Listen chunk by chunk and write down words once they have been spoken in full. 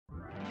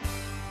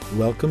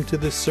Welcome to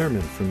this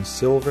sermon from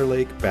Silver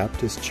Lake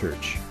Baptist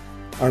Church.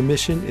 Our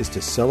mission is to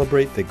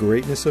celebrate the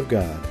greatness of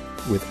God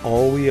with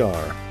all we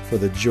are for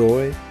the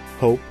joy,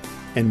 hope,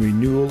 and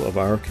renewal of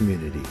our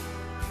community.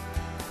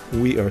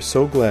 We are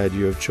so glad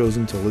you have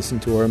chosen to listen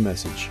to our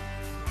message.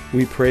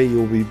 We pray you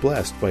will be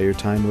blessed by your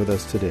time with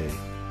us today.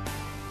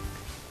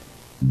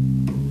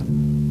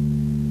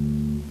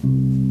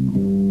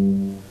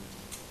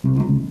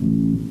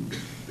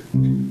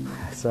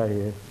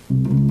 Sorry.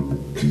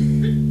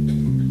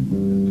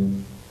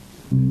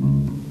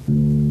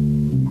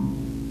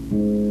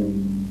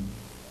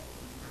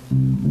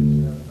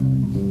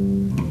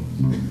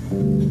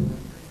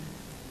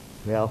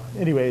 Well,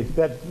 anyway,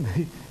 that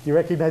you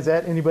recognize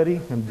that? Anybody?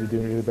 I'm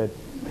doing really bad.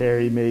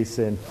 Perry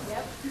Mason.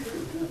 Yep.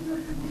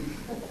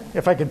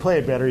 If I could play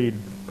it better, you'd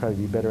probably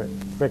be better at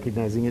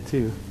recognizing it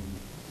too.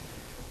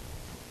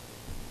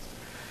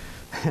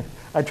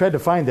 I tried to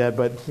find that,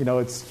 but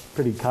it's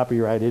pretty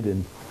copyrighted,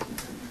 and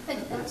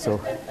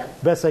so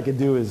best I could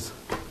do is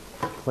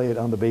play it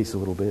on the bass a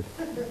little bit.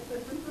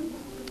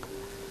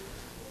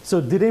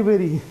 So, did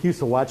anybody used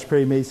to watch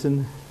Perry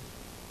Mason?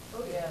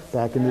 Oh yes.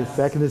 Back in the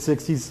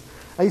 60s.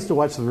 I used to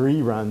watch the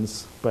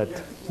reruns, but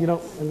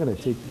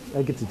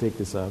I get to take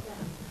this up.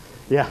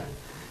 Yeah,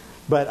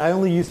 but I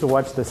only used to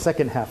watch the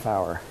second half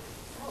hour.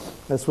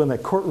 That's when the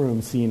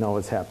courtroom scene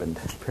always happened.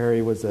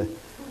 Perry was a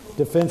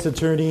defense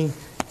attorney.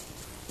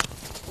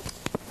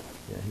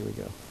 Yeah, here we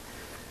go.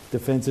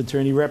 Defense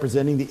attorney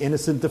representing the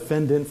innocent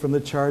defendant from the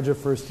charge of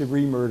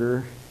first-degree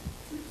murder.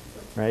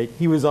 Right?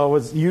 He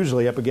was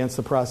usually up against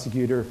the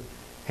prosecutor,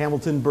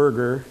 Hamilton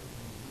Berger.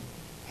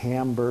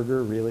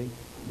 Hamburger, really?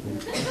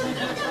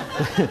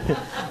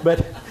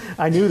 But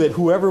I knew that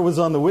whoever was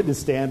on the witness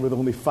stand with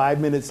only 5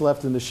 minutes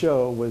left in the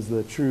show was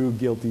the true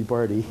guilty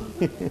party.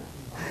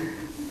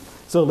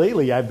 So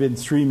lately I've been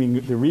streaming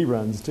the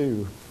reruns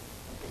too.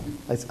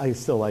 I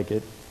still like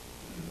it.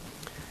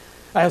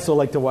 I also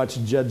like to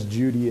watch Judge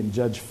Judy and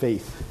Judge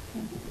Faith.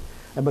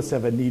 I must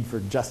have a need for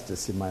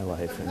justice in my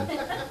life. And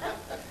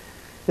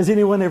has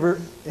anyone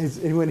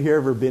here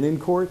ever been in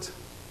court?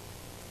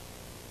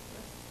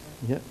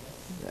 Yeah.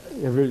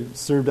 Ever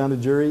served on a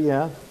jury?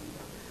 Yeah.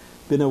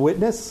 Been a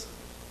witness?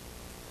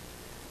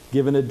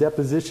 Given a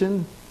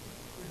deposition?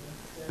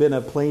 Been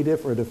a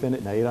plaintiff or a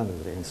defendant? No, you don't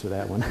have to answer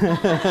that one.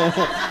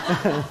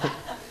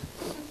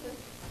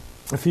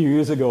 A few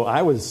years ago,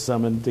 I was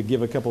summoned to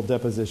give a couple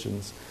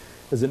depositions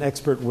as an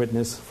expert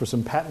witness for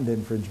some patent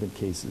infringement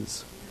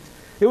cases.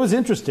 It was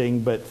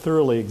interesting, but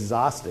thoroughly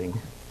exhausting,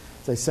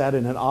 as I sat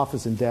in an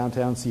office in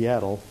downtown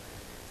Seattle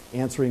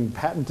answering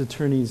patent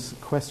attorneys'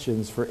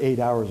 questions for 8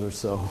 hours or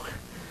so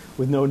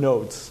with no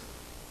notes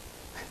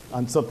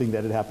on something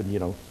that had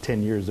happened,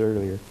 10 years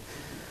earlier.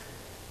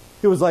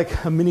 It was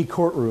like a mini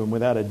courtroom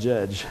without a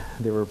judge.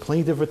 There were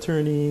plaintiff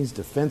attorneys,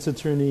 defense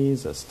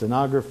attorneys, a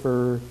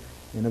stenographer,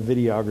 and a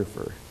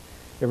videographer.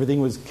 Everything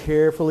was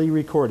carefully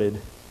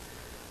recorded.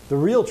 The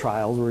real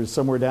trials were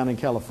somewhere down in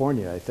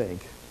California, I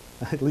think.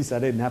 At least I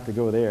didn't have to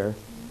go there.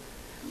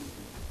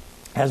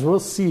 As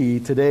we'll see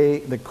today,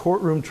 the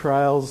courtroom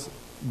trials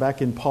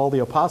back in Paul the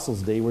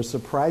Apostle's day were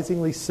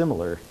surprisingly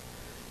similar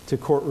to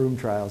courtroom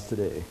trials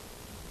today.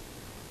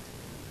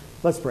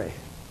 Let's pray.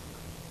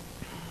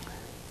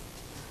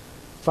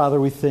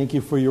 Father, we thank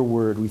you for your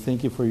word. We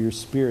thank you for your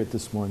spirit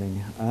this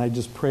morning. And I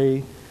just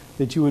pray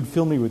that you would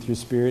fill me with your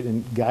spirit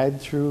and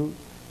guide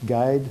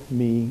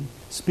me,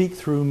 speak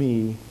through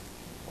me,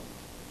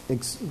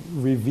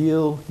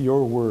 reveal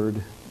your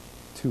word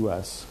to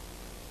us.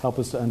 Help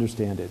us to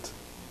understand it.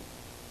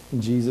 In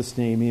Jesus'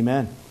 name,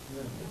 amen.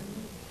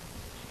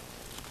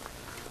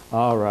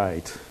 All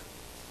right.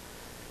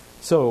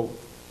 So,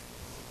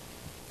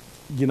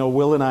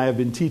 Will and I have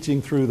been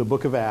teaching through the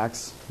book of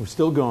Acts. We're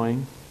still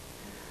going.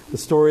 The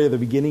story of the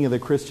beginning of the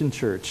Christian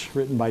church,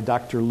 written by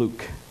Dr.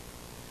 Luke.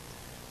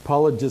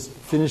 Paul had just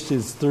finished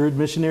his third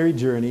missionary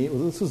journey.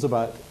 This was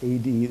about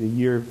AD, the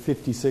year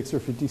 56 or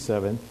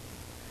 57.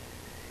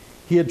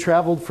 He had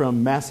traveled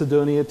from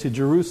Macedonia to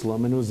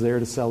Jerusalem and was there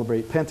to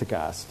celebrate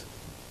Pentecost.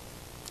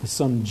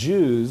 Some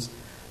Jews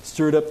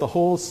stirred up the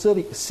whole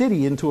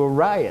city into a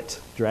riot,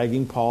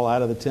 dragging Paul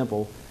out of the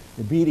temple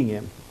and beating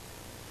him,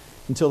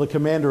 until the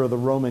commander of the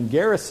Roman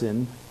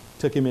garrison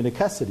took him into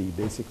custody,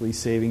 basically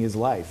saving his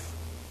life.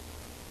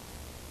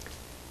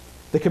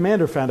 The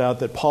commander found out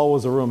that Paul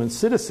was a Roman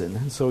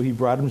citizen, so he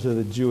brought him to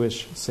the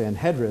Jewish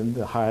Sanhedrin,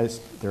 their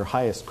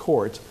highest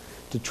court,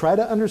 to try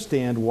to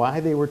understand why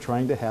they were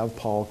trying to have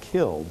Paul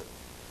killed.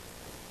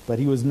 But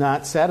he was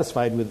not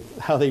satisfied with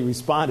how they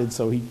responded,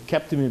 so he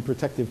kept him in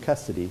protective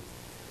custody.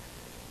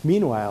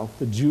 Meanwhile,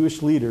 the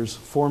Jewish leaders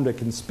formed a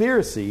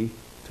conspiracy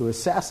to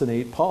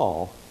assassinate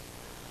Paul.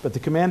 But the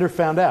commander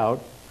found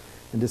out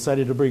and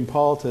decided to bring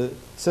Paul to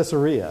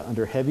Caesarea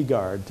under heavy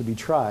guard to be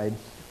tried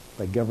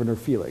by Governor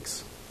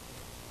Felix.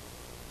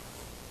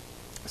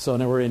 So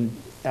now we're in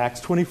Acts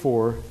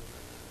 24,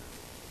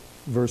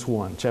 verse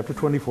 1. Chapter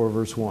 24,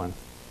 verse 1.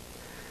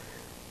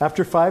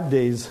 After 5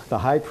 days, the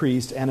high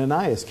priest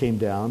Ananias came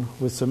down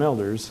with some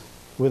elders,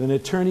 with an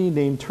attorney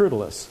named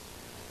Tertullus.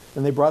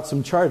 and they brought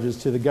some charges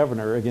to the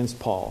governor against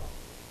Paul.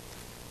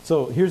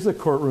 So here's the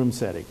courtroom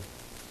setting.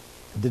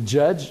 The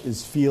judge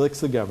is Felix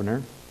the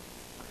governor.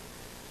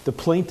 The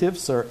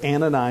plaintiffs are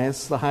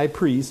Ananias the high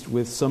priest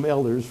with some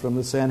elders from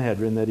the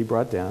Sanhedrin that he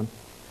brought down.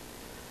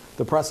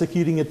 The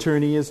prosecuting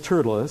attorney is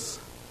Tertullus.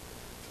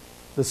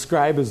 The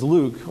scribe is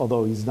Luke,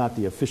 although he's not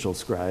the official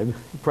scribe.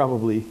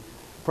 Probably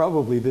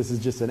this is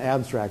just an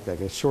abstract,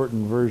 like a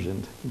shortened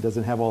version. It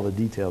doesn't have all the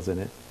details in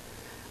it.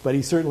 But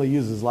he certainly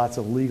uses lots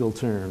of legal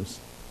terms.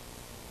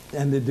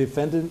 And the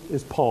defendant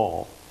is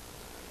Paul.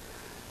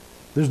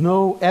 There's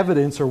no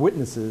evidence or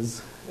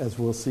witnesses, as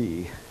we'll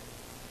see.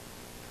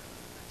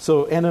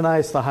 So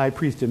Ananias the high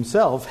priest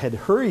himself had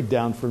hurried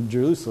down from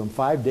Jerusalem.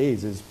 5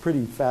 days is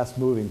pretty fast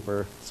moving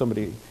for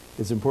somebody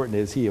as important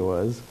as he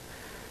was.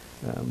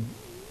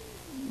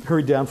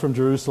 Hurried down from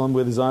Jerusalem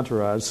with his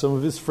entourage, some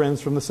of his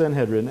friends from the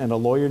Sanhedrin, and a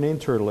lawyer named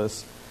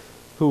Tertullus,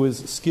 who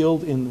was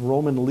skilled in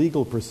Roman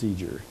legal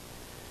procedure.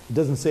 It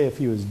doesn't say if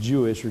he was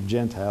Jewish or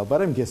Gentile,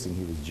 but I'm guessing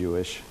he was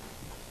Jewish.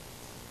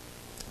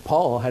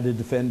 Paul had to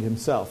defend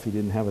himself. He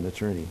didn't have an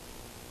attorney.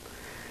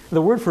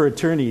 The word for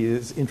attorney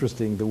is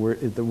interesting.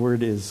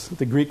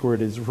 The Greek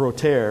word is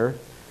rhetor,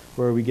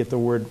 where we get the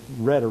word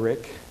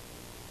rhetoric,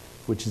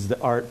 which is the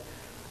art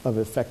of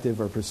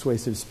effective or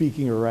persuasive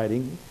speaking or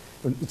writing.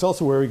 It's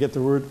also where we get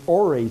the word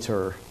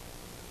orator,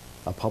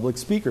 a public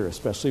speaker,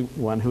 especially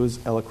one who is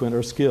eloquent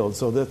or skilled.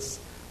 So that's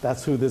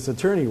who this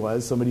attorney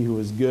was, somebody who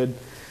was good,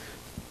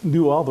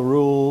 knew all the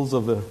rules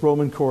of the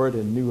Roman court,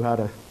 and knew how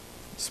to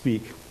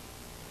speak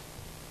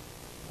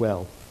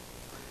well.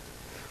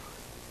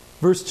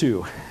 Verse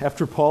 2,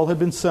 after Paul had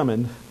been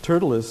summoned,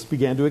 Tertullus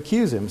began to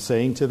accuse him,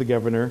 saying to the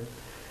governor,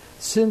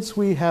 "Since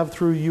we have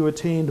through you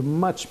attained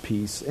much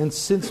peace, and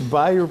since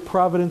by your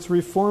providence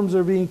reforms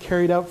are being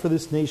carried out for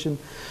this nation,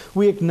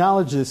 we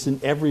acknowledge this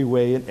in every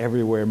way and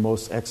everywhere,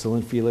 most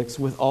excellent Felix,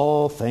 with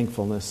all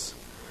thankfulness.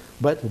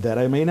 But that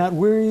I may not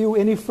weary you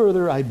any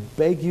further, I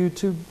beg you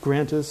to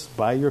grant us,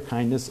 by your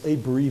kindness, a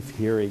brief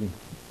hearing."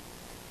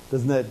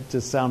 Doesn't that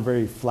just sound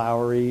very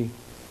flowery?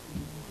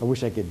 I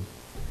wish I could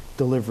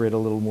deliver it a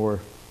little more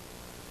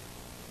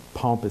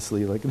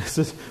pompously, like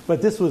this.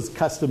 But this was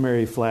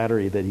customary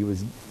flattery that he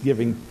was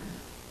giving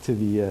to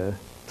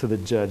the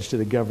judge, to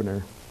the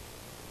governor.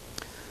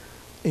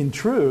 In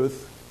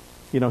truth,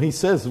 he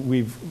says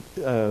we've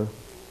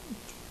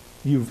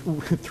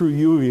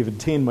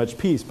attained much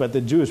peace, but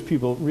the Jewish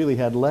people really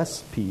had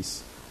less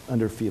peace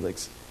under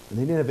Felix, and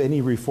they didn't have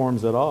any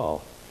reforms at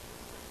all.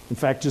 In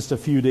fact, just a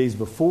few days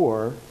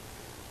before,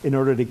 in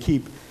order to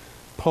keep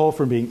Paul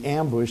from being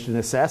ambushed and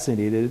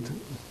assassinated,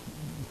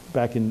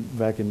 back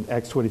in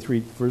Acts 23,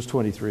 verse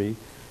 23,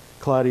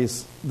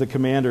 Claudius, the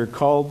commander,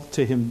 called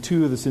to him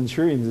 2 of the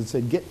centurions and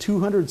said, "Get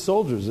 200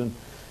 soldiers and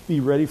be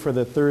ready for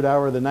the 3rd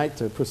hour of the night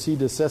to proceed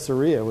to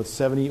Caesarea with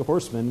 70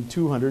 horsemen and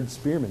 200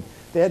 spearmen."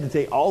 They had to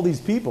take all these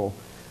people.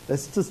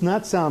 That does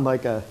not sound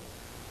like a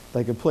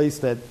place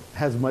that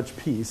has much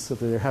peace, that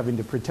they're having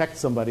to protect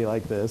somebody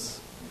like this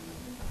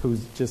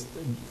who's just,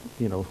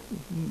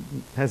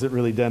 hasn't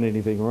really done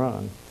anything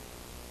wrong.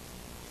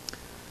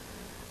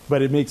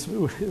 But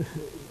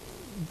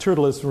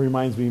Tertullus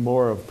reminds me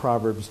more of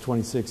Proverbs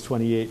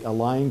 26:28. A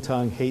lying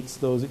tongue hates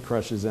those it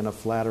crushes, and a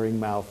flattering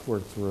mouth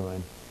works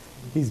ruin.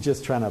 He's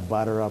just trying to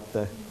butter up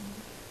the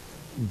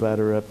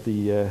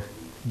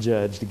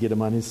judge to get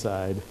him on his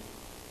side.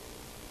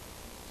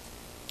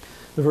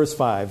 Verse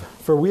 5,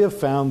 "For we have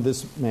found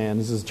this man,"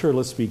 this is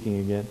Tertullus speaking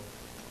again,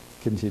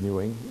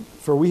 continuing,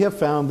 "for we have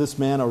found this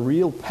man a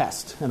real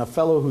pest, and a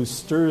fellow who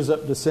stirs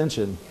up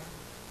dissension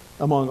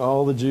among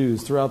all the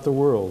Jews throughout the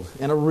world,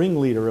 and a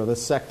ringleader of the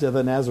sect of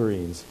the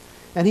Nazarenes.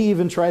 And he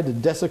even tried to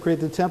desecrate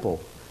the temple,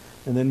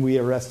 and then we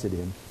arrested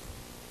him."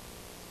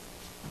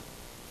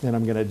 And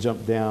I'm going to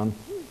jump down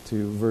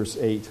to verse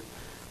 8.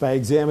 "By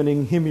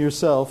examining him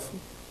yourself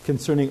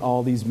concerning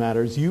all these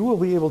matters, you will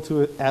be able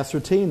to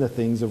ascertain the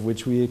things of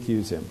which we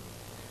accuse him."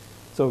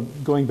 So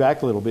going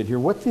back a little bit here,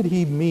 what did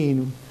he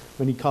mean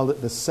when he called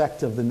it the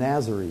sect of the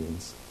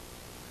Nazarenes?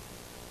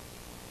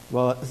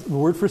 Well, the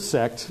word for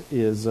sect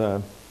is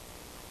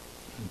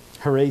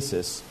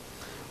heresis,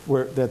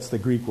 that's the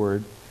Greek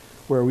word,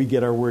 where we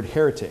get our word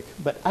heretic.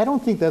 But I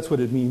don't think that's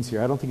what it means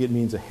here. I don't think it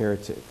means a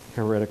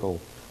heretical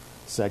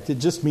sect. It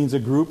just means a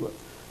group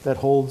that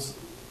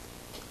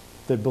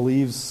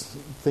believes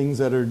things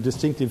that are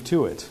distinctive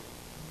to it.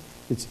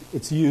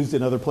 It's used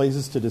in other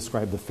places to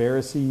describe the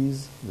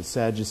Pharisees, the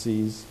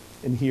Sadducees,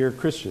 and here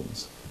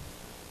Christians.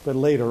 But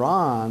later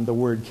on, the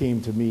word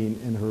came to mean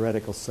an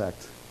heretical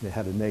sect. It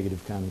had a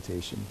negative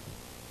connotation.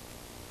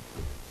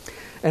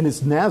 And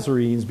it's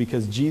Nazarenes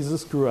because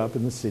Jesus grew up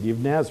in the city of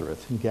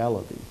Nazareth in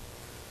Galilee.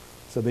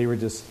 So they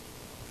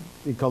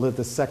called it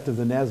the sect of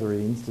the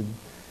Nazarenes, to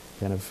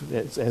kind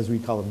of, as we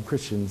call them,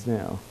 Christians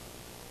now.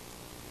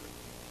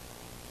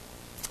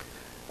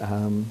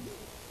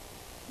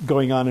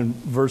 Going on in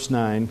verse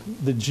 9,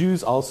 "The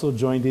Jews also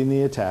joined in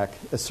the attack,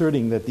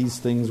 asserting that these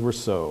things were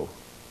so."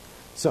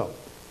 So,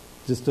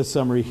 just a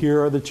summary, here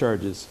are the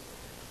charges.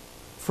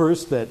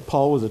 First, that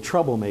Paul was a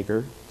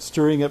troublemaker,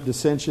 stirring up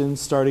dissensions,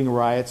 starting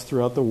riots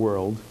throughout the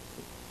world.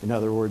 In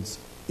other words,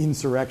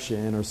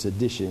 insurrection or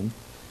sedition.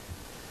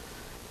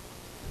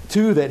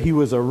 Two, that he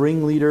was a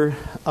ringleader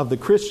of the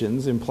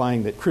Christians,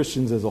 implying that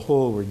Christians as a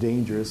whole were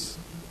dangerous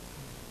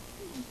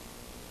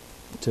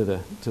to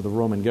the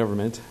Roman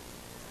government.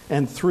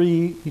 And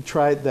three,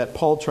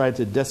 Paul tried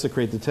to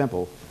desecrate the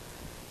temple,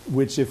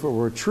 which, if it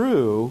were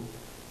true,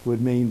 would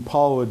mean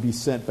Paul would be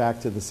sent back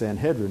to the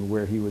Sanhedrin,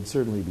 where he would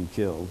certainly be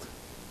killed.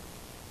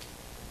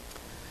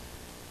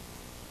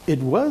 It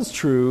was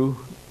true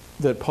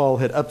that Paul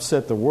had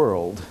upset the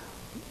world.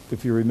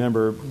 If you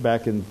remember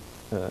back in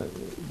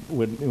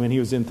when he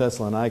was in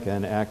Thessalonica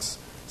in Acts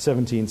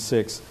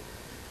 17:6,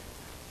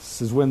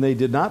 says, when they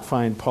did not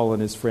find Paul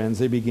and his friends,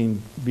 they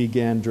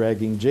began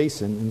dragging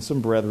Jason and some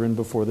brethren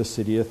before the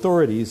city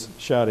authorities,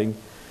 shouting,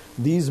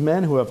 "These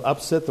men who have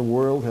upset the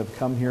world have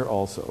come here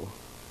also."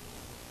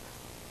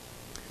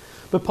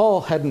 But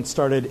Paul hadn't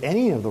started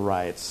any of the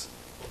riots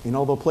in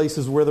all the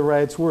places where the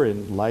riots were,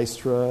 in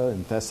Lystra,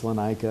 and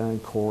Thessalonica,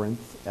 and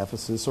Corinth,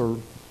 Ephesus,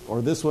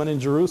 or this one in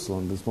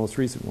Jerusalem, this most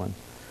recent one.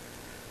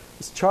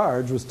 This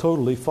charge was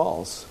totally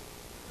false.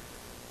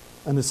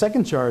 And the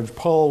second charge,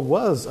 Paul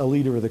was a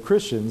leader of the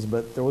Christians,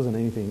 but there wasn't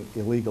anything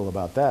illegal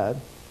about that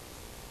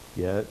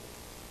yet.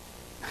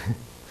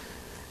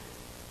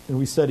 And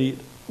we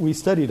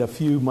studied a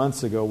few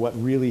months ago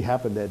what really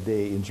happened that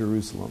day in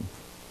Jerusalem.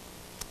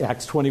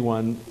 Acts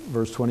 21,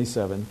 verse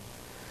 27.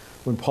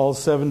 When Paul's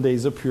 7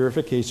 days of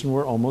purification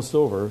were almost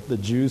over, the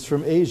Jews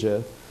from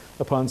Asia,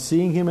 upon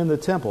seeing him in the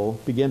temple,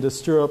 began to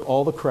stir up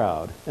all the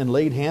crowd and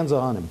laid hands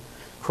on him,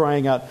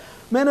 crying out,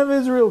 "Men of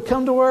Israel,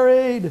 come to our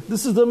aid.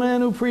 This is the man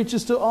who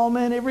preaches to all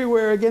men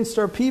everywhere against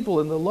our people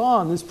and the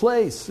law in this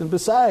place. And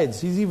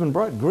besides, he's even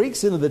brought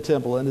Greeks into the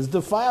temple and has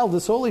defiled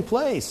this holy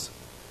place."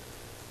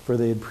 For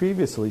they had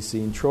previously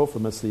seen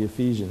Trophimus the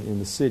Ephesian in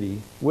the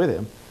city with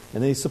him,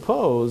 and they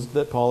supposed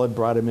that Paul had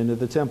brought him into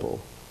the temple.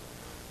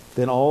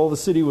 Then all the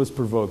city was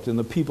provoked, and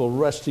the people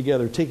rushed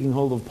together, taking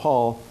hold of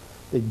Paul.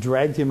 They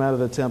dragged him out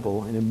of the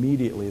temple, and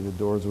immediately the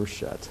doors were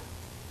shut.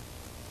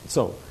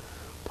 So,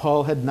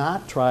 Paul had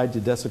not tried to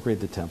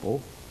desecrate the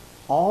temple.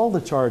 All the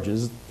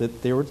charges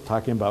that they were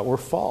talking about were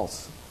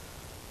false.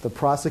 The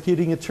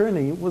prosecuting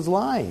attorney was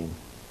lying,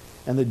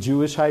 and the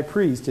Jewish high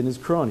priest and his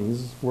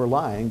cronies were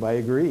lying by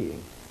agreeing.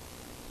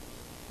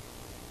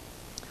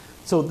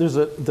 So there's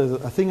a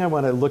thing I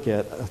want to look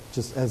at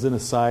just as an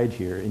aside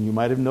here, and you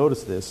might have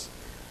noticed this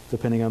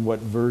depending on what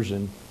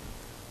version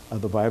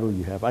of the Bible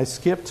you have. I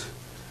skipped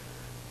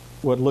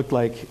what looked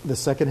like the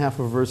second half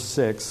of verse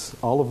 6,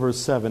 all of verse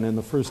 7, and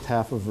the first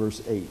half of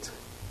verse 8,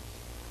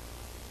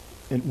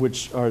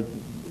 which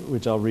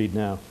I'll read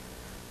now.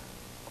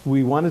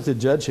 "We wanted to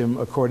judge him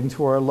according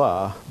to our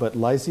law, but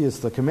Lysias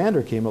the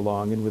commander came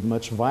along and with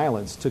much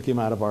violence took him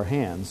out of our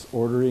hands,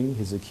 ordering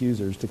his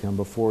accusers to come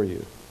before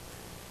you."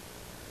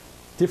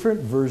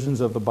 Different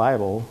versions of the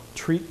Bible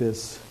treat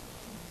this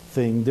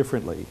thing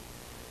differently.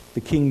 The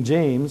King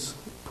James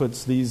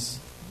puts these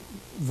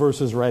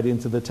verses right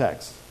into the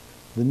text.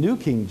 The New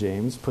King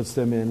James puts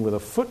them in with a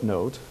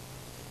footnote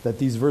that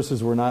these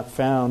verses were not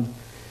found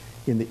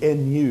in the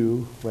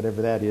NU,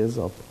 whatever that is,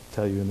 I'll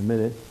tell you in a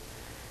minute.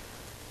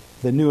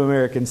 The New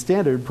American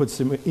Standard puts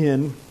them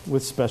in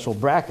with special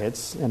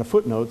brackets and a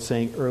footnote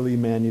saying early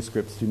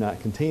manuscripts do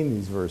not contain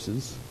these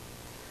verses.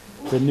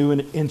 The New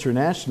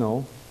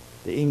International,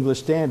 the English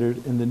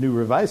Standard, and the New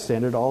Revised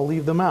Standard all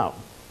leave them out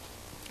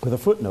with a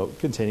footnote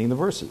containing the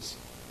verses.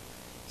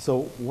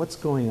 So what's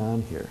going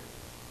on here?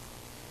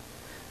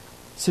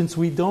 Since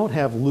we don't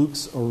have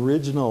Luke's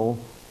original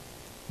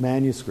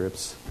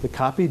manuscripts, the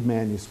copied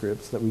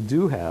manuscripts that we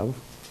do have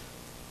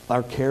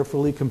are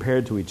carefully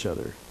compared to each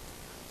other.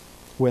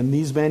 When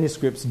these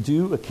manuscripts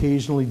do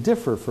occasionally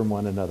differ from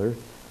one another,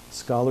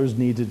 scholars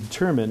need to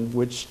determine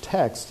which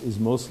text is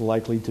most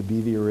likely to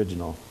be the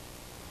original.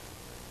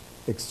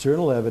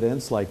 External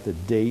evidence, like the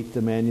date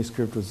the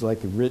manuscript was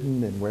likely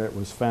written and where it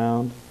was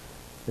found,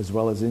 as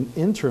well as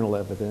internal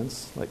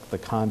evidence, like the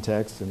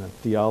context and the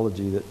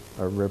theology that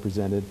are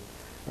represented,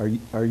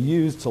 are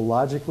used to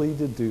logically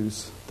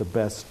deduce the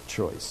best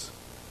choice.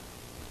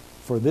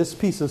 For this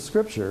piece of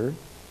Scripture,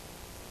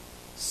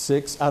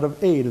 6 out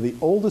of 8 of the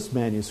oldest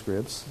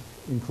manuscripts,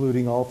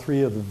 including all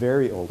 3 of the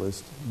very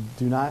oldest,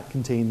 do not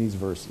contain these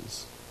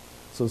verses.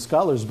 So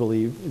scholars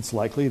believe it's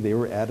likely they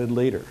were added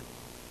later.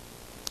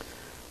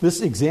 This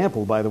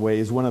example, by the way,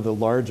 is one of the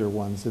larger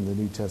ones in the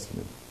New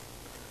Testament.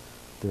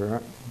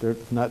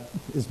 There's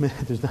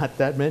not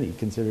that many,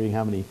 considering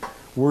how many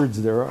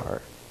words there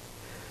are.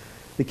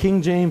 The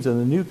King James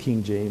and the New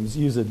King James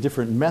use a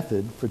different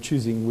method for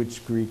choosing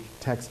which Greek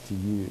text to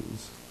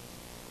use.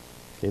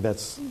 Okay,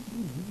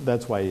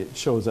 that's why it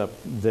shows up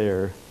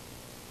there.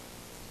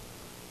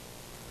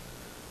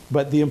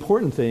 But the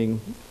important thing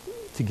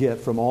to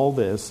get from all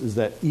this is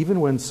that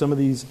even when some of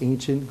these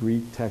ancient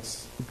Greek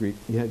texts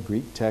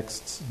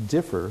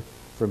differ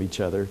from each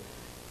other,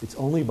 it's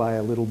only by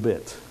a little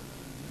bit,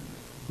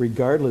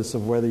 regardless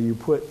of whether you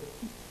put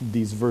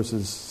these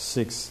verses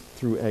 6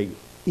 through 8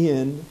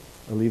 in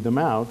or leave them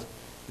out,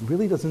 it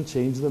really doesn't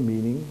change the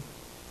meaning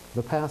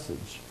of the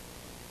passage.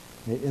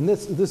 And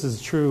this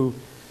is true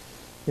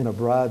in a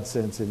broad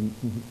sense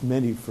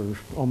for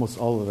almost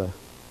all of the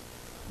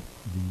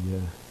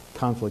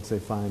conflicts I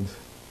find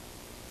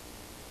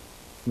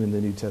in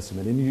the New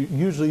Testament. And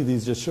usually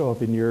these just show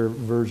up in your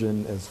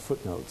version as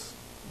footnotes.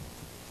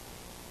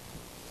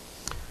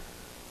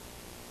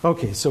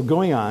 Okay, so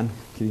going on,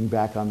 getting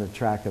back on the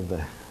track of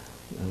the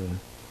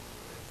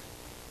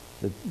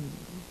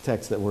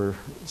text that we're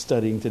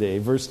studying today,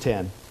 verse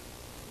 10.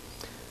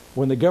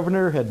 When the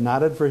governor had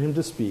nodded for him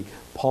to speak,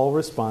 Paul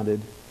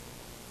responded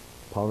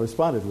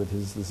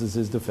with this is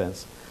his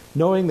defense.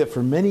 Knowing that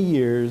for many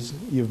years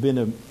you've been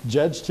a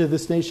judge to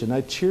this nation, I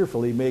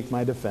cheerfully make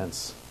my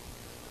defense.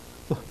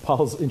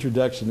 Paul's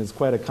introduction is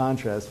quite a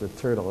contrast with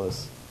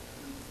Tertullus.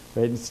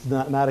 Right? It's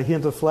not a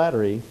hint of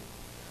flattery.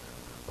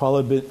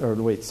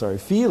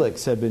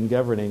 Felix had been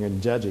governing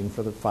and judging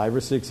for the 5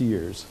 or 6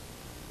 years.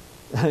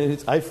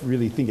 And I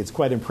really think it's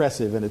quite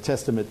impressive and a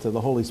testament to the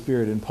Holy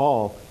Spirit in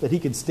Paul that he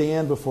could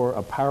stand before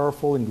a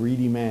powerful and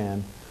greedy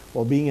man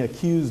while being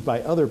accused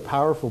by other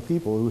powerful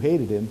people who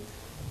hated him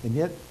and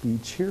yet be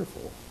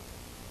cheerful.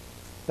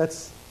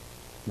 That's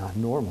not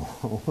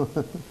normal,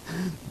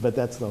 but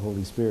that's the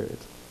Holy Spirit.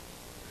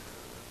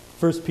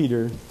 1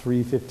 Peter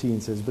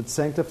 3:15 says, "But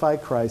sanctify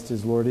Christ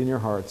as Lord in your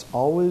hearts,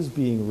 always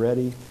being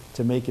ready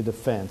to make a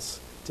defense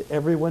to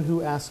everyone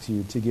who asks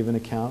you to give an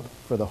account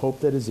for the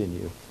hope that is in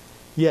you,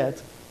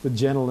 yet with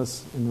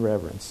gentleness and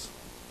reverence."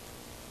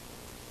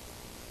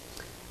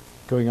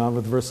 Going on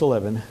with verse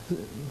 11,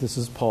 this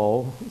is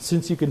Paul.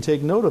 "Since you can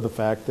take note of the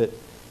fact that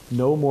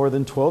no more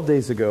than 12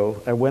 days ago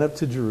I went up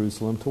to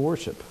Jerusalem to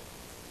worship."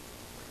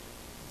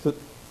 So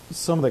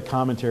some of the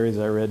commentaries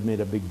I read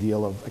made a big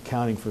deal of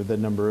accounting for the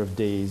number of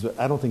days, but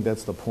I don't think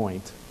that's the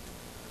point.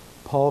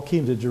 Paul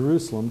came to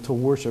Jerusalem to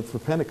worship for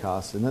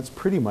Pentecost, and that's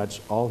pretty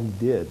much all he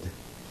did.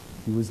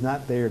 He was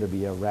not there to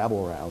be a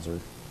rabble-rouser.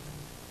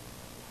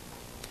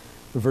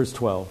 Verse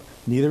 12,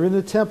 "Neither in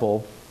the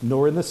temple,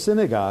 nor in the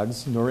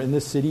synagogues, nor in the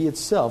city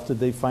itself did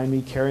they find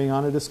me carrying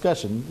on a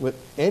discussion with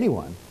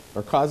anyone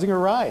or causing a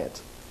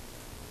riot."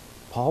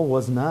 Paul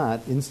was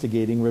not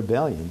instigating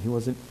rebellion. He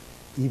wasn't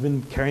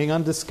even carrying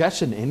on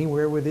discussion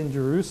anywhere within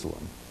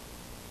Jerusalem.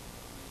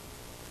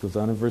 It goes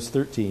on in verse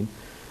 13,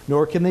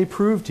 "Nor can they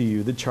prove to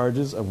you the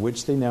charges of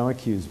which they now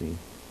accuse me."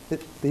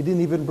 They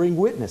didn't even bring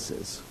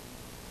witnesses.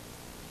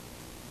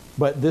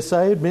 "But this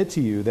I admit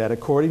to you, that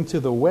according to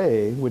the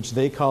way which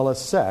they call a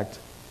sect,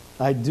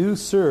 I do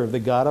serve the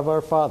God of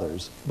our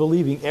fathers,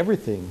 believing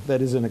everything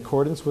that is in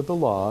accordance with the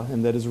law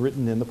and that is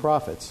written in the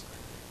prophets,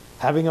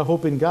 having a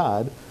hope in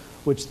God,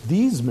 which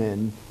these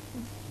men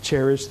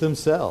cherish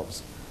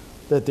themselves,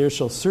 that there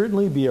shall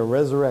certainly be a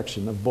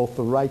resurrection of both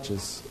the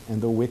righteous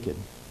and the wicked."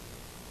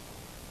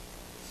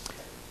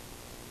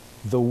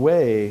 The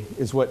way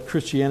is what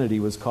Christianity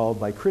was called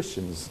by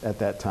Christians at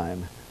that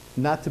time,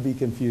 not to be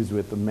confused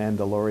with the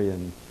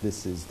Mandalorian,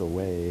 "This is the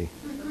way."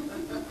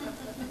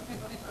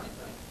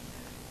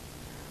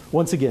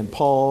 Once again,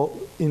 Paul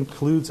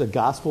includes a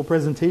gospel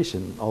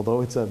presentation,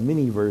 although it's a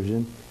mini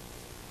version.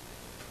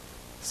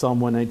 Psalm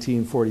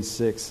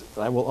 119:46,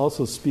 "I will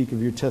also speak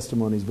of your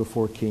testimonies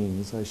before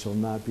kings. I shall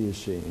not be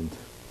ashamed."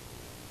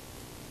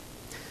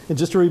 And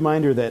just a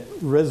reminder that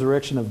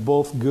resurrection of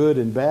both good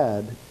and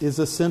bad is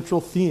a central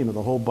theme of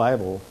the whole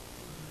Bible.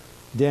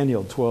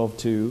 Daniel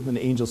 12:2, an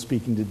angel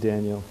speaking to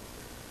Daniel,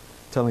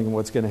 telling him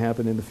what's going to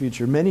happen in the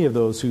future. "Many of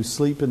those who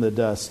sleep in the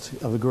dust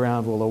of the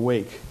ground will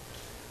awake,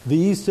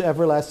 these to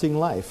everlasting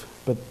life,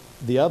 but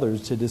the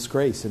others to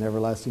disgrace and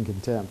everlasting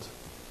contempt."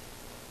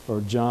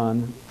 Or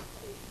John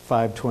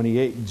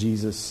 5:28,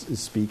 Jesus is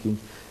speaking,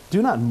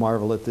 "Do not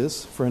marvel at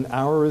this, for an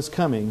hour is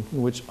coming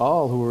in which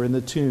all who are in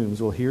the tombs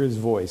will hear his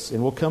voice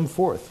and will come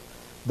forth,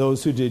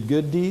 those who did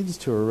good deeds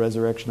to a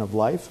resurrection of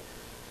life,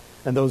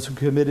 and those who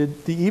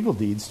committed the evil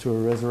deeds to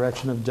a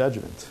resurrection of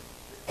judgment."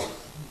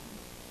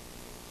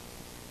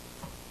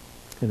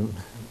 In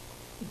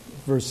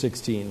verse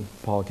 16,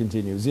 Paul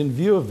continues, "In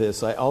view of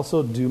this, I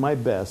also do my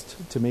best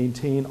to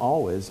maintain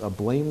always a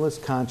blameless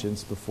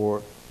conscience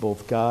before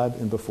both God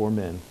and before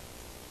men."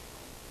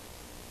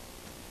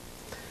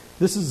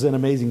 This is an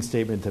amazing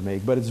statement to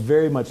make, but it's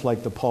very much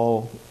like the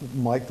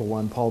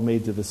one Paul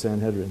made to the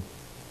Sanhedrin.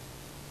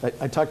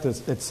 I talked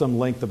at some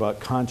length about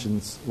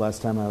conscience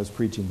last time I was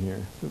preaching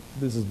here.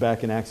 This is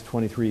back in Acts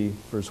 23,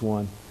 verse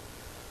 1.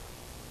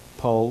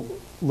 Paul,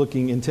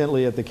 looking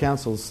intently at the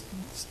councils,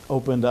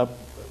 opened up,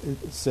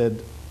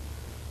 said,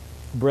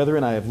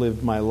 "Brethren, I have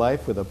lived my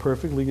life with a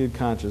perfectly good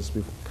conscience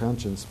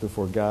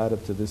before God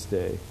up to this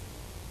day."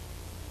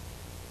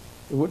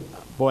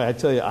 Boy, I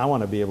tell you, I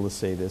want to be able to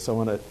say this. I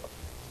want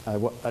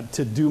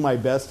to do my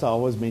best to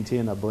always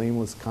maintain a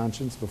blameless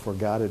conscience before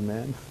God and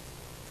men.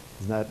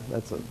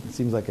 It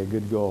seems like a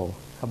good goal.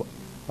 How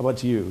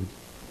about you?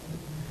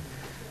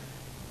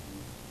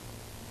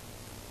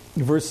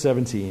 Verse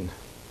 17.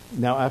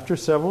 "Now after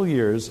several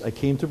years I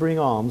came to bring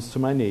alms to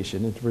my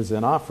nation and to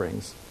present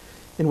offerings,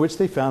 in which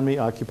they found me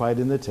occupied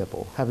in the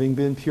temple, having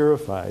been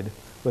purified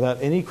without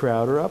any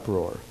crowd or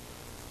uproar.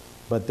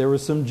 But there were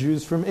some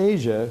Jews from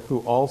Asia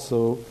who ought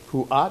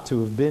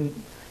to have been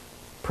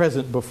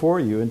present before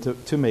you and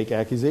to make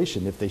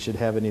accusation if they should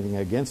have anything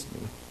against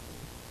me.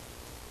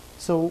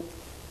 So,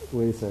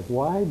 wait a sec.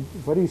 Why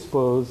do you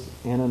suppose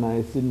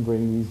Ananias didn't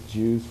bring these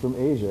Jews from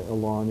Asia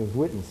along as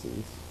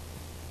witnesses?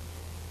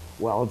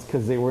 Well, it's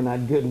because they were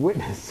not good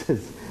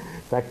witnesses.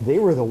 In fact, they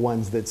were the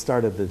ones that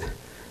started the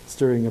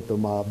stirring up the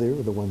mob. They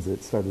were the ones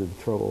that started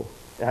the trouble.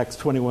 Acts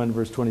 21,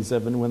 verse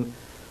 27, when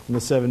the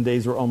 7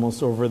 days were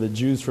almost over, the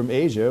Jews from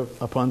Asia,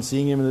 upon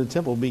seeing him in the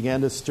temple, began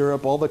to stir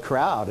up all the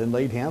crowd and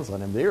laid hands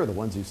on him. They were the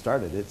ones who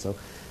started it, so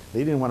they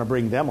didn't want to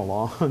bring them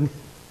along.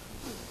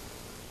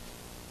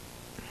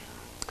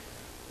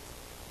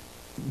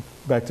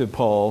 Back to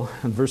Paul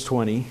in verse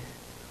 20.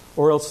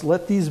 Or else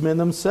let these men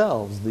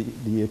themselves,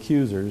 the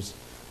accusers,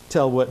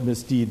 tell what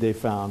misdeed they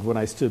found when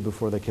I stood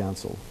before the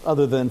council,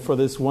 other than for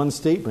this one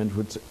statement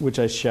which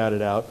I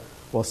shouted out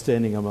while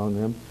standing among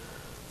them.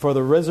 For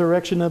the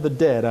resurrection of the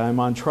dead, I am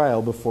on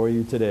trial before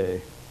you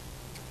today.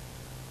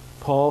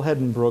 Paul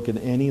hadn't broken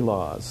any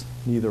laws,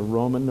 neither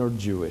Roman nor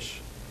Jewish.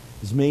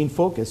 His main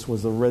focus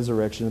was the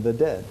resurrection of the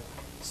dead,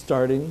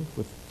 starting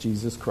with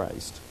Jesus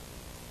Christ.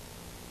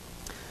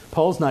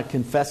 Paul's not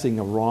confessing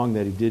a wrong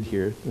that he did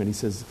here when he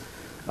says,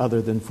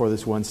 other than for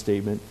this one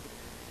statement.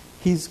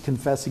 He's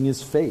confessing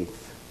his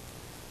faith.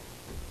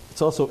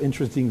 It's also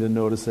interesting to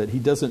notice that he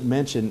doesn't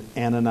mention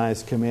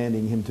Ananias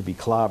commanding him to be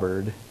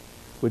clobbered,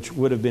 which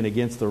would have been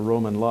against the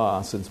Roman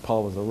law since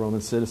Paul was a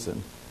Roman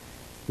citizen.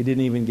 He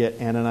didn't even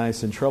get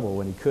Ananias in trouble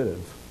when he could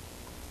have.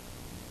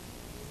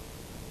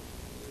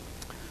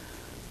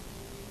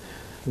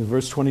 In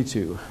verse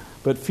 22,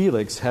 but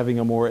Felix, having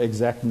a more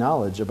exact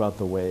knowledge about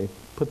the way,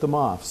 put them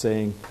off,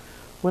 saying,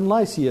 when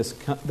Lysias,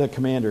 the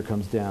commander,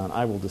 comes down,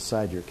 I will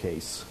decide your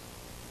case.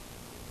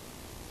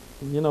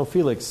 You know,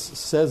 Felix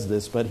says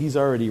this, but he's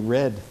already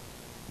read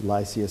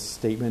Lysias'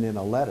 statement in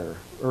a letter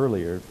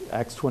earlier.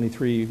 Acts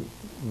 23,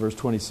 verse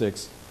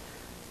 26.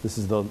 This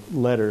is the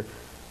letter.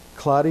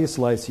 Claudius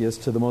Lysias,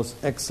 to the most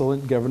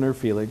excellent Governor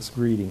Felix,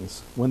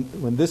 greetings.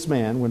 When this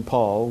man, when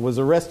Paul, was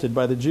arrested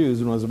by the Jews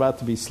and was about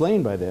to be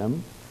slain by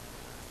them,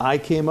 I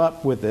came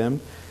up to them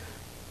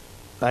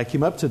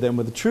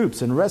with the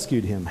troops and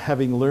rescued him,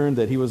 having learned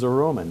that he was a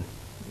Roman.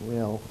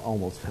 Well,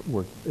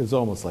 it was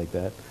almost like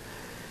that.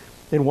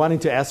 And wanting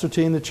to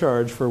ascertain the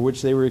charge for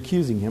which they were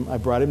accusing him, I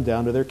brought him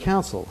down to their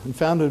council and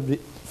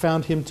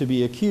found him to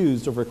be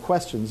accused over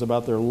questions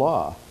about their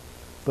law,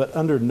 but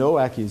under no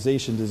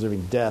accusation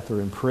deserving death or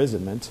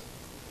imprisonment.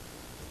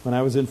 When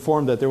I was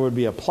informed that there would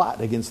be a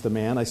plot against the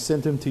man, I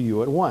sent him to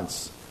you at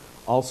once,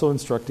 also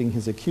instructing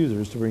his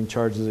accusers to bring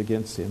charges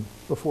against him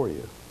before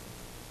you.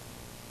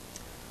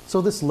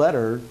 So this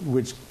letter,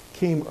 which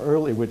came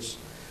early, which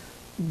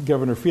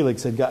Governor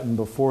Felix had gotten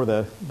before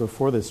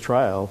this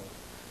trial,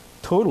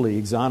 totally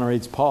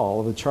exonerates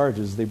Paul of the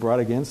charges they brought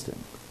against him.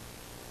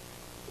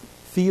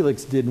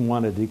 Felix didn't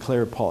want to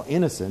declare Paul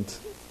innocent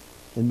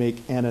and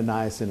make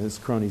Ananias and his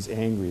cronies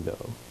angry,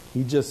 though.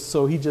 He just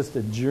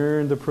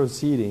adjourned the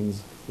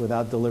proceedings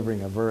without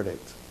delivering a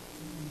verdict.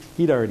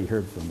 He'd already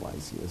heard from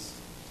Lysias.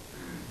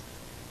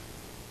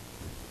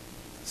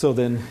 So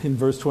then, in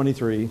verse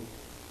 23,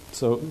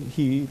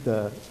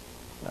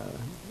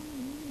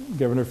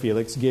 Governor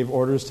Felix gave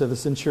orders to the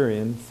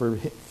centurion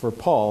for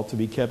Paul to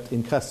be kept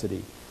in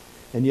custody,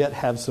 and yet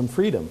have some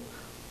freedom,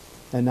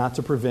 and not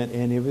to prevent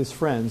any of his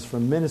friends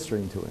from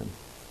ministering to him.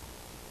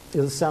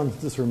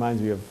 This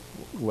reminds me of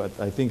what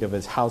I think of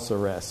as house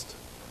arrest.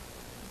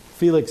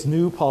 Felix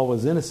knew Paul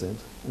was innocent,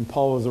 and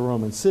Paul was a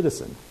Roman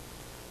citizen.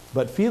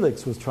 But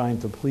Felix was trying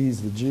to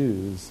please the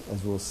Jews,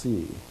 as we'll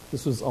see.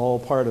 This was all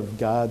part of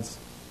God's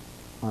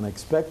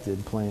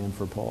unexpected plan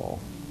for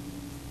Paul.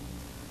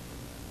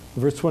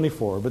 Verse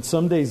 24, but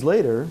some days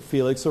later,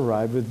 Felix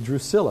arrived with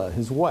Drusilla,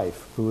 his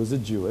wife, who was a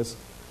Jewess,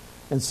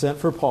 and sent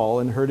for Paul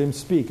and heard him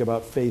speak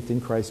about faith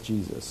in Christ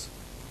Jesus.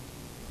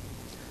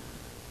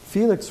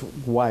 Felix's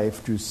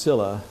wife,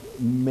 Drusilla,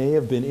 may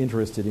have been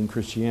interested in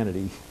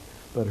Christianity,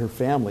 but her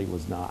family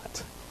was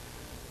not.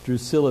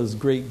 Drusilla's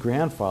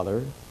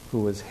great-grandfather, who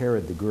was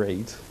Herod the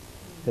Great,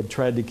 had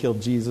tried to kill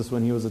Jesus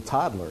when he was a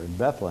toddler in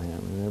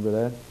Bethlehem. Remember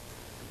that?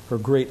 Her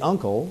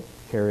great-uncle,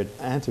 Herod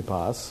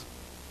Antipas,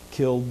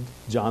 killed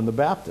John the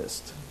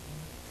Baptist.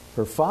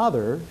 Her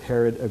father,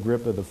 Herod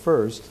Agrippa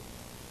I,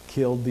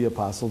 killed the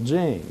Apostle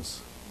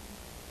James.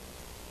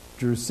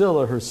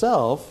 Drusilla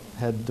herself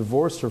had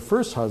divorced her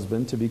first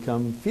husband to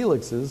become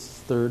Felix's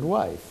third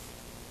wife.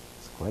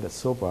 It's quite a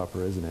soap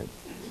opera, isn't it?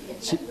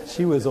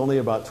 She was only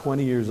about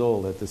 20 years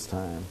old at this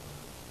time.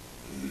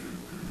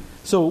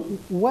 So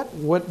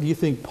what do you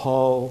think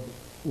Paul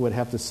would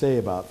have to say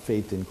about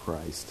faith in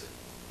Christ?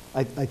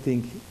 I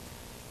think,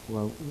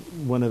 well,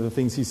 one of the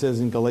things he says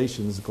in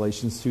Galatians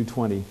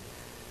 2:20,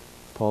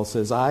 Paul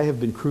says, I have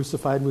been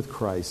crucified with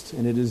Christ,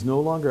 and it is no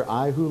longer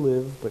I who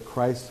live, but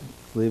Christ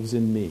lives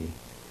in me.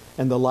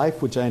 And the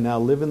life which I now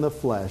live in the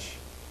flesh,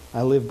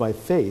 I live by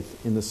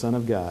faith in the Son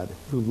of God,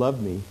 who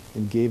loved me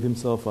and gave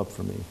himself up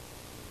for me.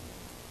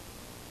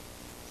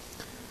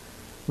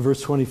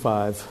 Verse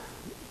 25,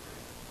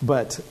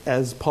 But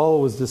as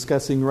Paul was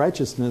discussing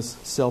righteousness,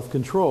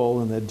 self-control,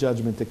 and the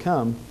judgment to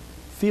come,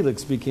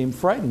 Felix became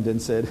frightened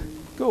and said,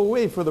 "Go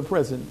away for the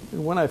present,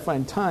 and when I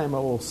find time, I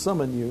will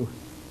summon you."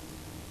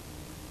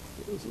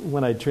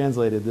 When I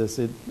translated this,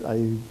 it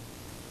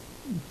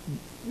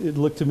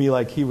looked to me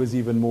like he was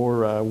even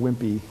more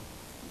wimpy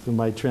than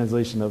my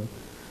translation of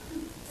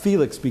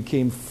Felix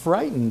became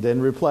frightened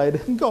and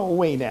replied, "Go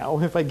away now.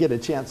 If I get a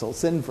chance, I'll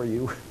send for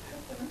you."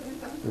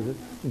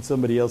 In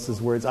somebody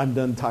else's words, "I'm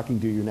done talking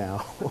to you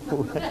now."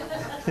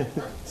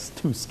 It's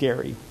too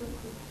scary.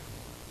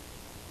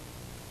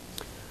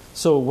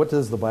 So what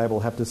does the Bible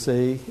have to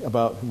say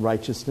about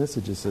righteousness?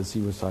 It just says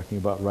he was talking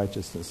about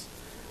righteousness.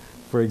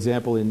 For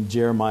example, in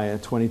Jeremiah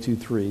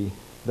 22:3,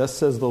 "Thus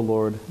says the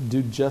Lord,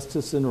 do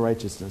justice and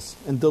righteousness,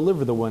 and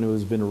deliver the one who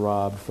has been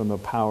robbed from the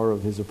power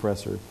of his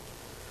oppressor.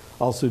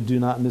 Also do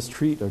not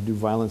mistreat or do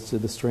violence to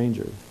the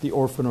stranger, the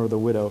orphan or the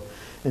widow,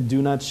 and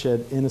do not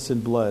shed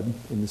innocent blood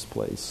in this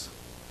place."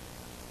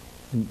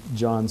 In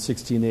John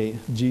 16:8,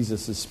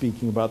 Jesus is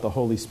speaking about the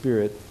Holy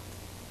Spirit,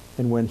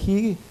 and when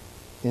he,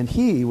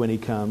 when he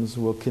comes,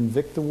 will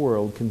convict the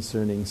world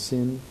concerning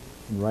sin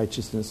and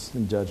righteousness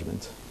and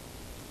judgment.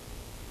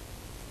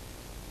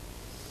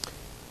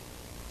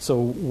 So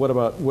what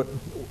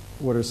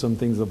are some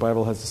things the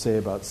Bible has to say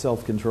about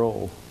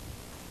self-control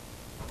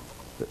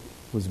that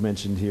was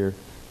mentioned here?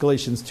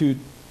 Galatians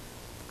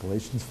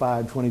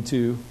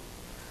 5:22.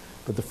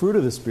 "But the fruit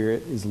of the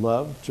Spirit is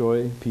love,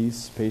 joy,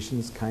 peace,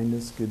 patience,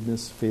 kindness,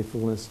 goodness,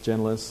 faithfulness,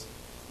 gentleness,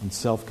 and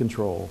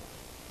self-control.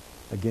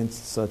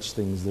 Against such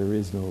things there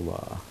is no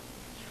law."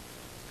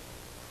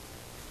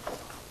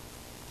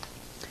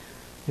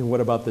 And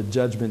what about the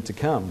judgment to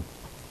come?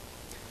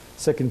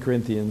 2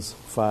 Corinthians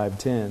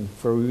 5:10,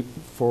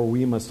 For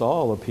we must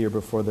all appear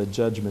before the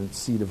judgment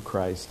seat of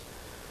Christ,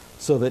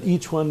 so that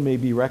each one may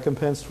be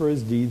recompensed for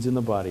his deeds in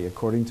the body,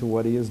 according to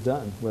what he has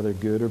done, whether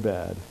good or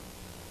bad."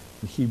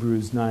 In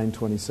Hebrews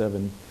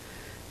 9:27,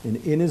 "And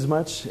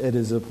inasmuch it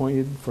is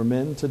appointed for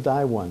men to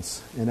die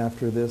once, and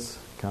after this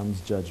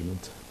comes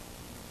judgment."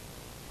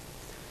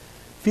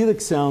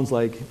 Felix sounds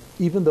like,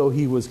 even though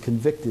he was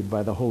convicted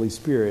by the Holy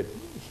Spirit,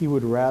 he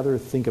would rather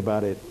think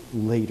about it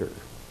later.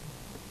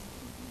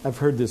 I've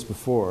heard this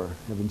before,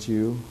 haven't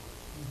you?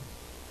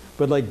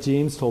 But like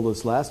James told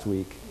us last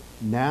week,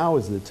 now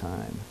is the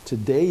time.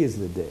 Today is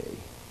the day.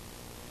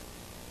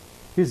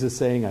 Here's a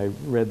saying I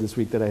read this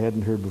week that I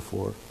hadn't heard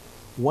before.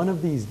 One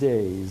of these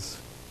days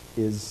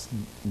is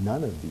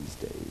none of these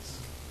days.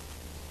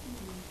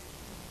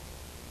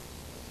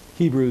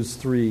 Hebrews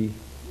 3,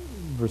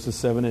 verses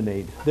 7 and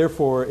 8.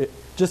 "Therefore,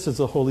 just as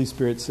the Holy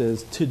Spirit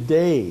says,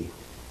 today,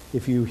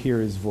 if you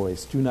hear his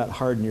voice, do not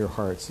harden your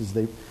hearts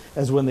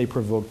as when they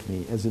provoked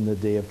me, as in the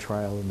day of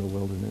trial in the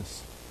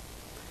wilderness."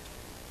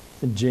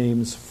 In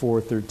James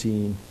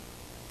 4:13,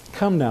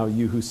 "Come now,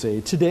 you who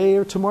say, today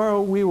or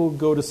tomorrow we will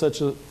go to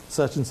such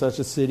and such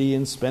a city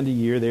and spend a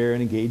year there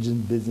and engage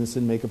in business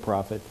and make a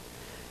profit.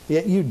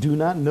 Yet you do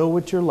not know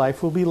what your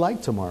life will be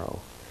like tomorrow.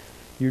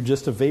 You're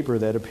just a vapor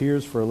that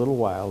appears for a little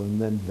while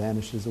and then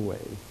vanishes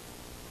away."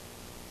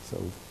 So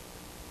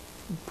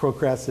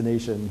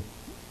procrastination,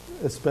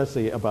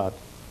 especially about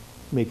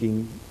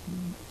making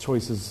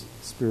choices,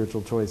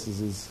 spiritual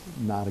choices, is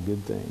not a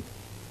good thing.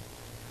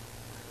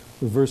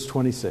 Verse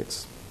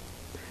 26.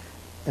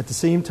 "At the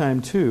same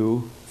time,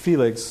 too,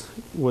 Felix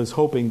was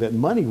hoping that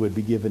money would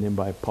be given him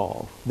by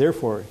Paul.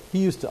 Therefore, he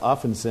used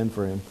to send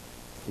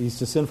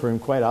for him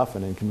quite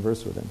often and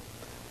converse with him."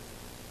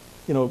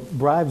 You know,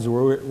 bribes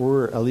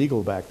were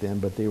illegal back then,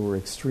 but they were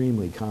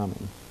extremely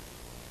common.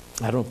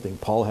 I don't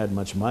think Paul had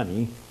much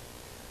money.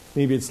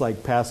 Maybe it's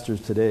like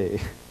pastors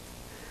today.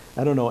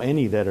 I don't know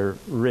any that are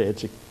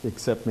rich,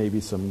 except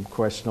maybe some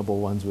questionable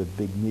ones with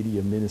big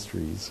media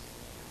ministries.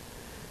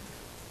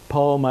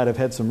 Paul might have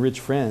had some rich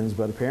friends,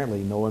 but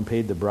apparently no one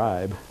paid the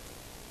bribe.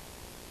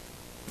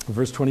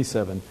 Verse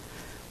 27,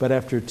 "But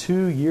after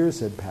 2 years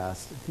had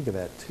passed," think of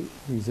that,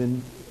 he was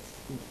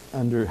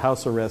under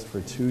house arrest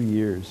for 2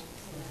 years.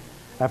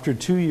 "After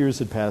 2 years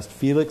had passed,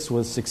 Felix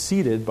was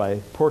succeeded by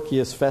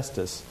Porcius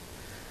Festus,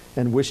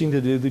 and wishing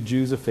to do the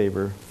Jews a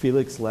favor,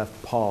 Felix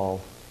left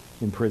Paul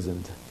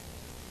imprisoned."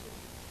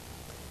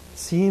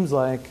 Seems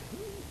like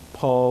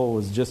Paul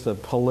was just a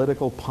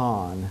political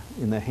pawn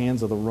in the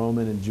hands of the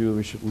Roman and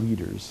Jewish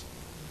leaders.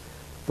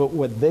 But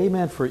what they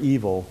meant for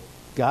evil,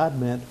 God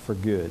meant for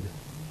good.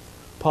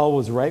 Paul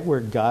was right where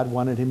God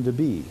wanted him to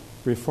be,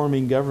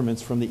 reforming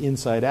governments from the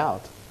inside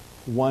out,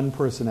 one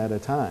person at a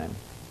time,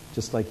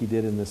 just like he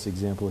did in this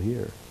example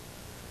here,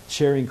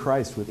 sharing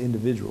Christ with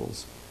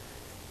individuals.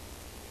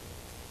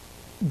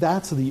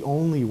 That's the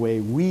only way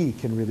we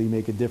can really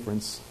make a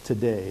difference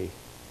today.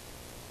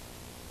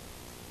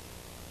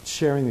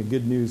 Sharing the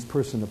good news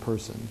person to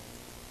person.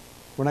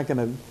 We're not going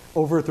to,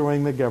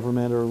 overthrowing the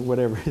government or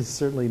whatever is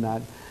certainly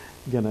not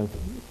going to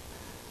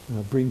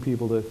bring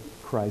people to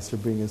Christ or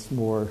bring us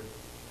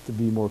to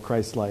be more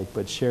Christ-like,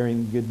 but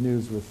sharing good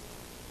news with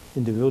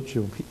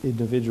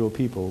individual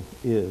people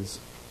is.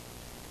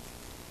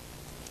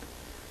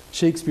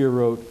 Shakespeare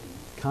wrote,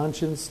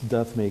 "Conscience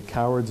doth make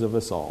cowards of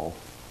us all."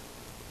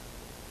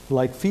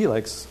 Like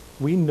Felix,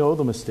 we know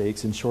the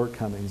mistakes and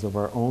shortcomings of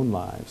our own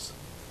lives,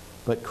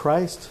 but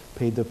Christ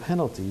paid the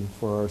penalty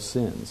for our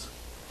sins.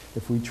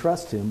 If we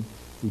trust him,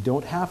 we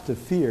don't have to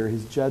fear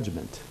his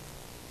judgment.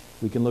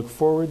 We can look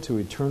forward to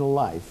eternal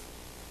life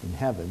in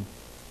heaven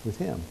with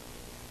him.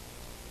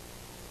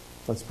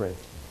 Let's pray.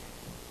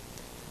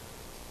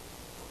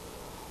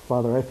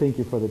 Father, I thank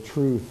you for the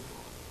truth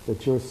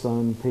that your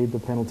Son paid the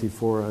penalty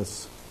for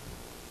us.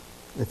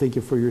 I thank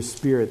you for your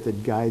Spirit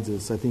that guides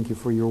us. I thank you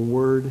for your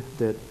word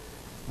that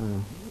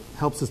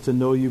helps us to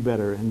know you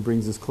better and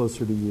brings us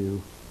closer to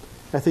you.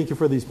 I thank you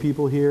for these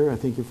people here. I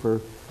thank you for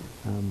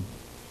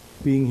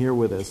being here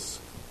with us.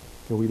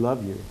 And we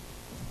love you.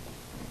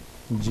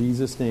 In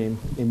Jesus' name,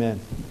 amen.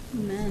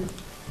 Amen.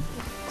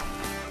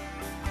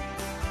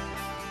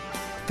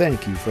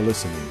 Thank you for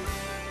listening.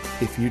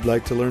 If you'd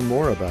like to learn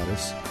more about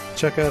us,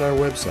 check out our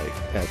website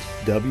at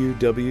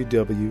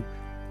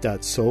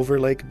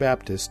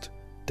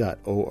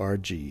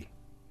www.silverlakebaptist.org.